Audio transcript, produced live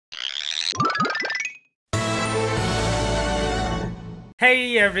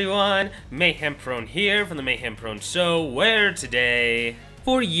Hey everyone, MayhemProne here from the MayhemProne Show, where today...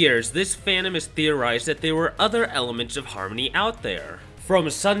 For years, this fandom has theorized that there were other elements of harmony out there. From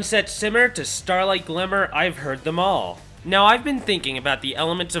Sunset Simmer to Starlight Glimmer, I've heard them all. Now, I've been thinking about the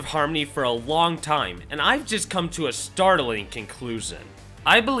elements of harmony for a long time, and I've just come to a startling conclusion.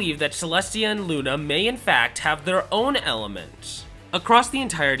 I believe that Celestia and Luna may in fact have their own elements. Across the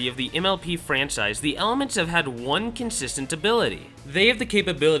entirety of the MLP franchise, the elements have had one consistent ability. They have the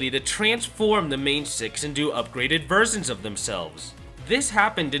capability to transform the main six into upgraded versions of themselves. This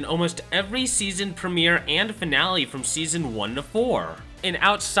happened in almost every season premiere and finale from season 1 to 4. And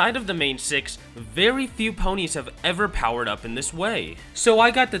outside of the main six, very few ponies have ever powered up in this way. So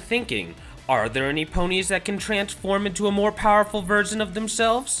I got to thinking, are there any ponies that can transform into a more powerful version of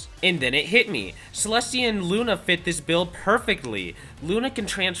themselves? And then it hit me. Celestia and Luna fit this bill perfectly. Luna can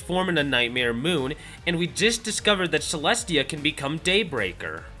transform into Nightmare Moon, and we just discovered that Celestia can become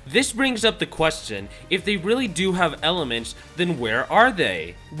Daybreaker. This brings up the question, if they really do have elements, then where are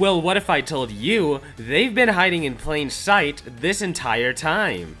they? Well, what if I told you, they've been hiding in plain sight this entire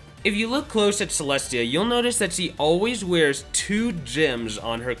time? If you look close at Celestia, you'll notice that she always wears two gems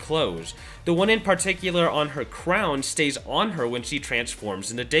on her clothes. The one in particular on her crown stays on her when she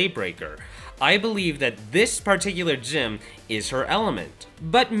transforms into Daybreaker. I believe that this particular gem is her element.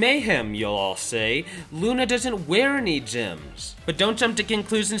 But Mayhem, you'll all say, Luna doesn't wear any gems. But don't jump to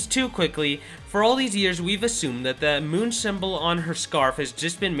conclusions too quickly. For all these years, we've assumed that the moon symbol on her scarf has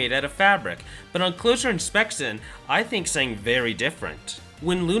just been made out of fabric. But on closer inspection, I think something very different.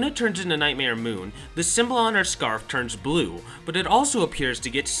 When Luna turns into Nightmare Moon, the symbol on her scarf turns blue, but it also appears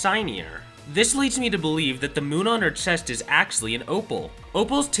to get shinier. This leads me to believe that the moon on her chest is actually an opal.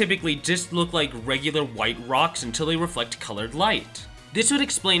 Opals typically just look like regular white rocks until they reflect colored light. This would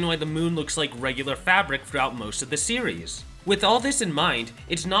explain why the moon looks like regular fabric throughout most of the series. With all this in mind,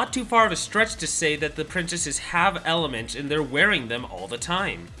 it's not too far of a stretch to say that the princesses have elements and they're wearing them all the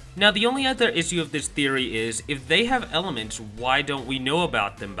time. Now, the only other issue of this theory is, if they have elements, why don't we know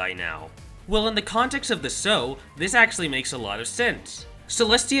about them by now? Well, in the context of the show, this actually makes a lot of sense.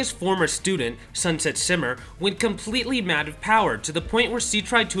 Celestia's former student, Sunset Simmer, went completely mad of power to the point where she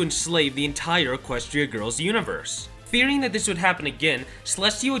tried to enslave the entire Equestria Girls universe. Fearing that this would happen again,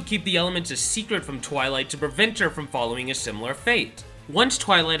 Celestia would keep the elements a secret from Twilight to prevent her from following a similar fate. Once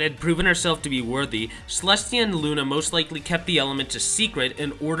Twilight had proven herself to be worthy, Celestia and Luna most likely kept the elements a secret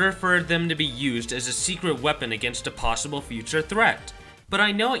in order for them to be used as a secret weapon against a possible future threat. But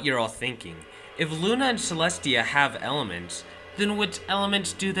I know what you're all thinking. If Luna and Celestia have elements, then which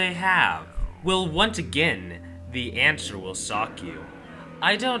elements do they have? Well, once again, the answer will shock you.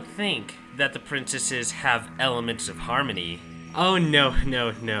 I don't think that the princesses have elements of harmony. Oh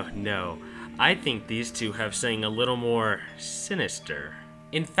no. I think these two have something a little more sinister.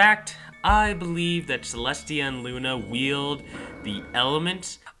 In fact, I believe that Celestia and Luna wield the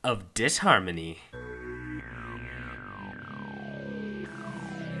elements of disharmony.